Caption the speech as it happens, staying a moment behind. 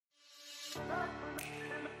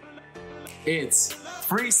It's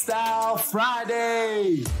Freestyle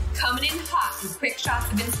Friday! Coming in hot with quick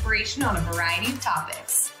shots of inspiration on a variety of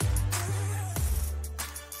topics.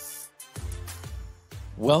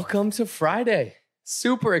 Welcome to Friday.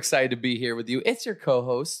 Super excited to be here with you. It's your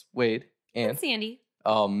co-host, Wade and Sandy.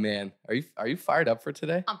 Oh man, are you fired up for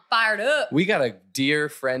today? I'm fired up. We got a dear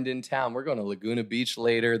friend in town. We're going to Laguna Beach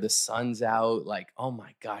later. The sun's out. Like, oh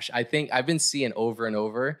my gosh. I think I've been seeing over and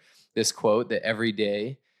over this quote that every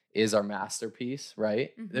day is our masterpiece,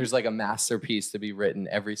 right? Mm-hmm. There's like a masterpiece to be written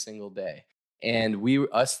every single day. And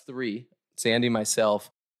us three, Sandy,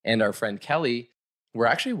 myself, and our friend Kelly, we're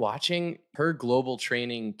actually watching her global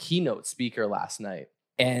training keynote speaker last night.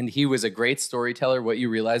 And he was a great storyteller. What you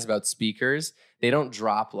realize about speakers, they don't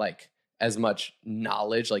drop like as much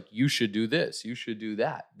knowledge, like you should do this, you should do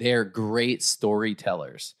that. They're great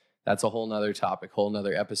storytellers. That's a whole nother topic, whole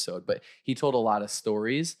nother episode. But he told a lot of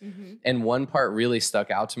stories. Mm-hmm. And one part really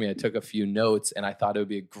stuck out to me. I took a few notes and I thought it would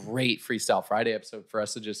be a great Freestyle Friday episode for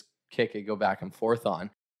us to just kick it, go back and forth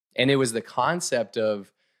on. And it was the concept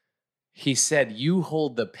of, he said, you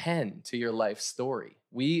hold the pen to your life story.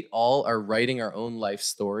 We all are writing our own life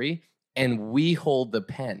story and we hold the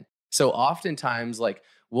pen. So oftentimes, like,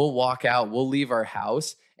 we'll walk out, we'll leave our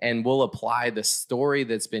house, and we'll apply the story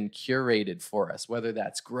that's been curated for us, whether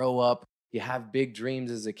that's grow up, you have big dreams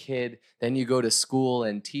as a kid, then you go to school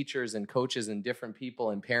and teachers and coaches and different people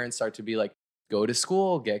and parents start to be like, go to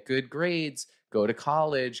school, get good grades, go to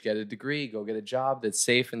college, get a degree, go get a job that's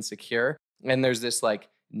safe and secure. And there's this like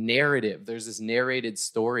narrative, there's this narrated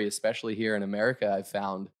story, especially here in America, I've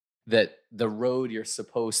found, that the road you're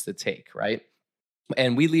supposed to take, right?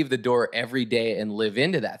 And we leave the door every day and live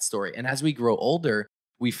into that story. And as we grow older,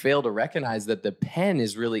 we fail to recognize that the pen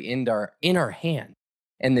is really in our hand.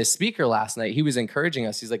 And this speaker last night, he was encouraging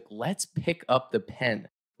us. He's like, let's pick up the pen.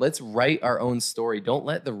 Let's write our own story. Don't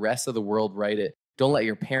let the rest of the world write it. Don't let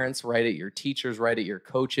your parents write it, your teachers write it, your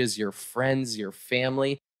coaches, your friends, your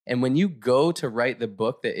family. And when you go to write the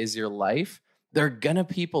book that is your life, there are gonna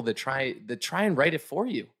people that try and write it for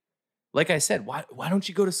you. Like I said, why don't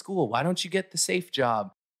you go to school? Why don't you get the safe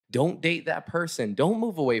job? Don't date that person. Don't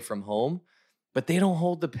move away from home. But they don't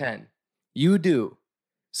hold the pen. You do.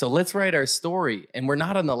 So let's write our story. And we're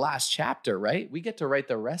not on the last chapter, right? We get to write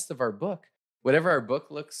the rest of our book. Whatever our book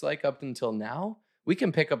looks like up until now, we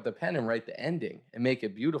can pick up the pen and write the ending and make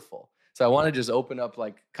it beautiful. So I want to just open up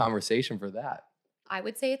like conversation for that. I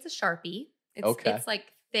would say it's a Sharpie. It's like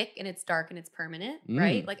thick and it's dark and it's permanent,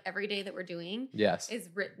 right? Like every day that we're doing is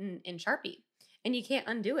written in Sharpie and you can't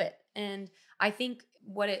undo it. And I think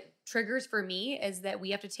what it triggers for me is that we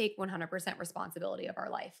have to take 100% responsibility of our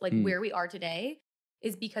life. Like where we are today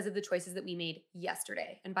is because of the choices that we made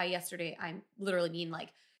yesterday. And by yesterday, I literally mean like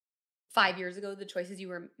 5 years ago, the choices you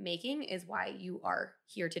were making is why you are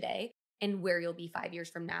here today. And where you'll be 5 years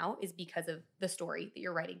from now is because of the story that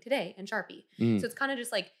you're writing today in Sharpie. So it's kind of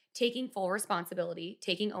just like taking full responsibility,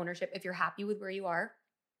 taking ownership. If you're happy with where you are,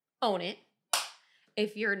 own it.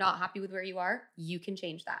 If you're not happy with where you are, you can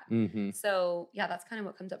change that. Mm-hmm. So yeah, that's kind of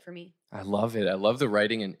what comes up for me. I love it. I love the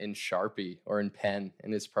writing in Sharpie or in pen,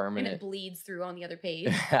 and it's permanent. And it bleeds through on the other page.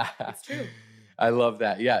 It's true. I love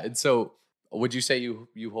that. Yeah. And so would you say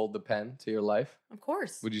you hold the pen to your life? Of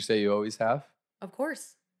course. Would you say you always have? Of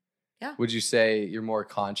course. Yeah. Would you say you're more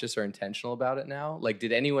conscious or intentional about it now? Like,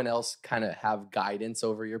 did anyone else kind of have guidance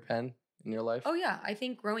over your pen in your life? Oh yeah. I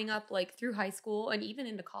think growing up, like through high school and even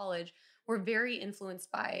into college, we're very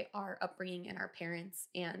influenced by our upbringing and our parents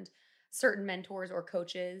and certain mentors or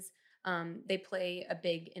coaches. They play a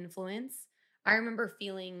big influence. I remember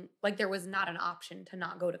feeling like there was not an option to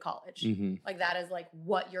not go to college. Mm-hmm. Like that is like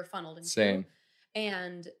what you're funneled into. Same.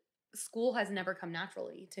 And school has never come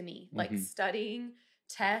naturally to me. Like studying,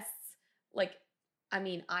 tests, like, I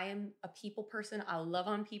mean, I am a people person. I love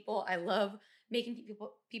on people. I love making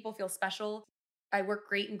people feel special. I work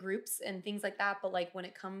great in groups and things like that. But like when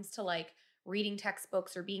it comes to like reading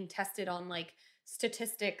textbooks or being tested on like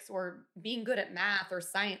statistics or being good at math or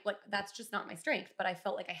science, like that's just not my strength. But I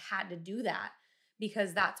felt like I had to do that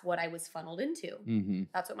because that's what I was funneled into. Mm-hmm.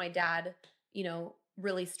 That's what my dad,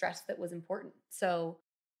 really stressed that was important. So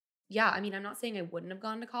yeah, I mean, I'm not saying I wouldn't have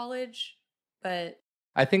gone to college, but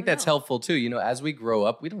I think that's helpful too. As we grow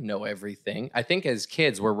up, we don't know everything. I think as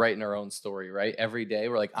kids, we're writing our own story, right? Every day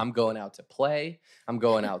we're like, I'm going out to play. I'm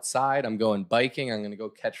going outside. I'm going biking. I'm going to go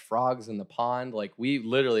catch frogs in the pond. Like we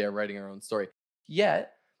literally are writing our own story.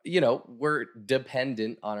 Yet we're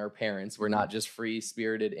dependent on our parents. We're not just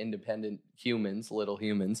free-spirited, independent humans, little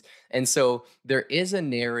humans. And so there is a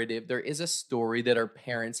narrative, there is a story that our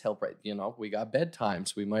parents help write. We got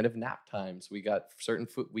bedtimes, we might have nap times, we got certain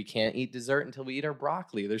food. We can't eat dessert until we eat our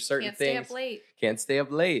broccoli. There's certain things. Can't stay up late. Can't stay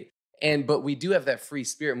up late. But we do have that free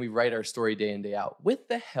spirit, and we write our story day in, day out with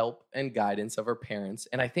the help and guidance of our parents.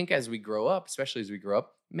 And I think as we grow up, especially as we grow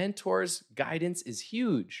up, mentors, guidance is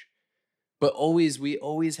huge. But we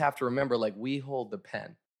always have to remember, like, we hold the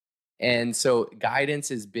pen. And so guidance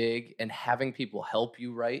is big, and having people help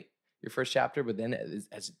you write your first chapter. But then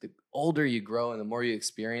as the older you grow and the more you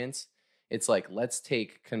experience, it's like, let's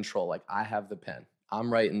take control. Like, I have the pen.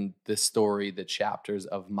 I'm writing the story, the chapters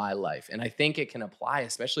of my life. And I think it can apply,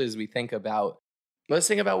 especially as we think about, let's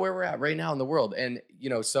think about where we're at right now in the world. And,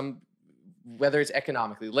 whether it's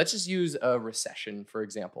economically, let's just use a recession, for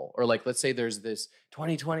example, or like, let's say there's this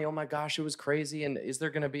 2020, oh my gosh, it was crazy. And is there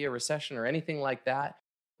going to be a recession or anything like that?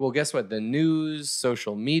 Well, guess what? The news,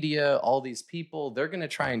 social media, all these people, they're going to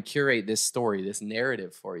try and curate this story, this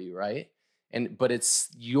narrative for you, right? But it's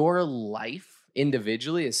your life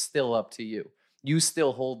individually is still up to you. You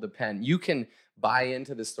still hold the pen. You can buy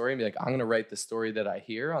into the story and be like, I'm going to write the story that I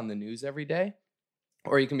hear on the news every day.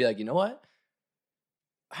 Or you can be like, you know what?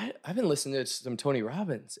 I've been listening to some Tony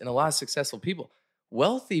Robbins and a lot of successful people.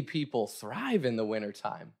 Wealthy people thrive in the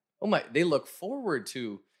wintertime. They look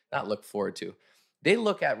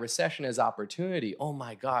at recession as opportunity. Oh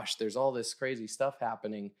my gosh, there's all this crazy stuff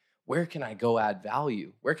happening. Where can I go add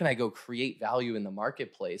value? Where can I go create value in the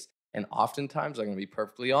marketplace? And oftentimes, I'm going to be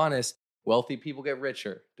perfectly honest, wealthy people get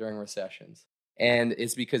richer during recessions. And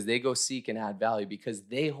it's because they go seek and add value because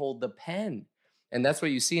they hold the pen. And that's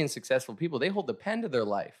what you see in successful people. They hold the pen to their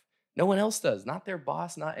life. No one else does, not their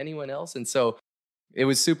boss, not anyone else. And so it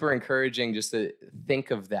was super encouraging just to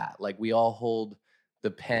think of that. Like, we all hold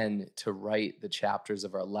the pen to write the chapters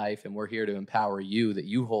of our life. And we're here to empower you that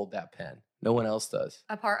you hold that pen. No one else does.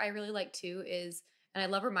 A part I really like too is, and I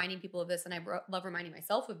love reminding people of this, and I love reminding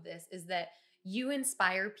myself of this, is that you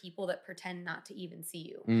inspire people that pretend not to even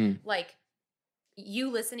see you. Like,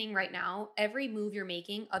 you listening right now, every move you're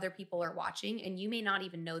making, other people are watching, and you may not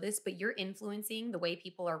even know this, but you're influencing the way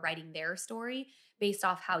people are writing their story based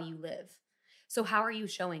off how you live. So how are you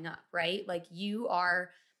showing up, right? Like, you are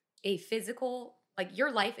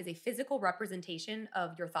your life is a physical representation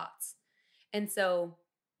of your thoughts. And so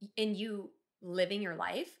in you living your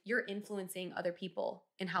life, you're influencing other people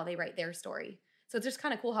in how they write their story. So it's just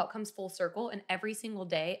kind of cool how it comes full circle, and every single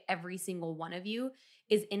day, every single one of you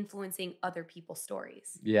is influencing other people's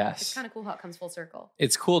stories. Yes. It's kind of cool how it comes full circle.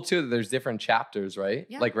 It's cool too that there's different chapters, right?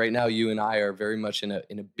 Yeah. Like right now, you and I are very much in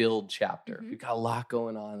a build chapter. Mm-hmm. We've got a lot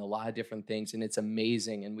going on, a lot of different things, and it's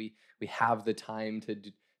amazing. And we have the time to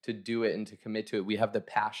do it and to commit to it. We have the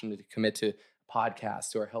passion to commit to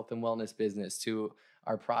podcasts, to our health and wellness business, to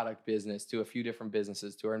our product business, to a few different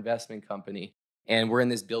businesses, to our investment company. And we're in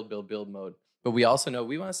this build mode. But we also know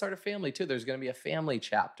we want to start a family too. There's going to be a family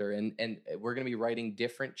chapter, and we're going to be writing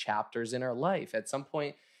different chapters in our life. At some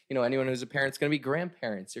point, anyone who's a parent is going to be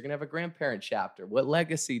grandparents. You're going to have a grandparent chapter. What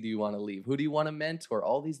legacy do you want to leave? Who do you want to mentor?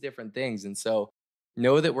 All these different things. And so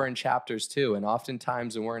know that we're in chapters too. And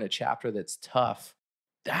oftentimes when we're in a chapter that's tough,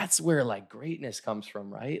 that's where like greatness comes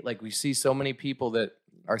from, right? Like, we see so many people that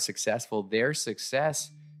are successful. Their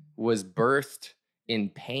success was birthed in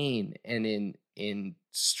pain and in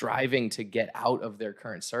striving to get out of their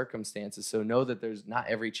current circumstances. So know that there's not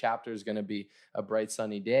every chapter is going to be a bright,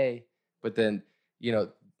 sunny day, but then,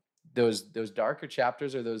 those darker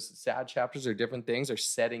chapters or those sad chapters or different things are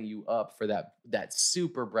setting you up for that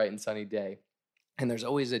super bright and sunny day. And there's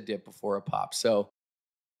always a dip before a pop. So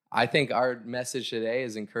I think our message today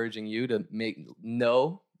is encouraging you to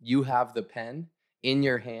know you have the pen in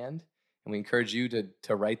your hand, and we encourage you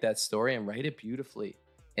to write that story and write it beautifully.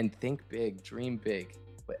 And think big, dream big,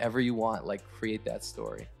 whatever you want, like, create that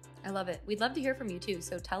story. I love it. We'd love to hear from you too.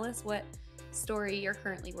 So tell us what story you're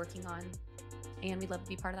currently working on, and we'd love to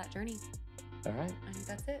be part of that journey. All right. I think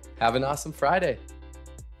that's it. Have an awesome Friday.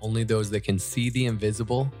 Only those that can see the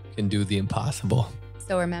invisible can do the impossible.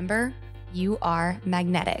 So remember, you are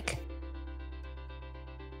magnetic.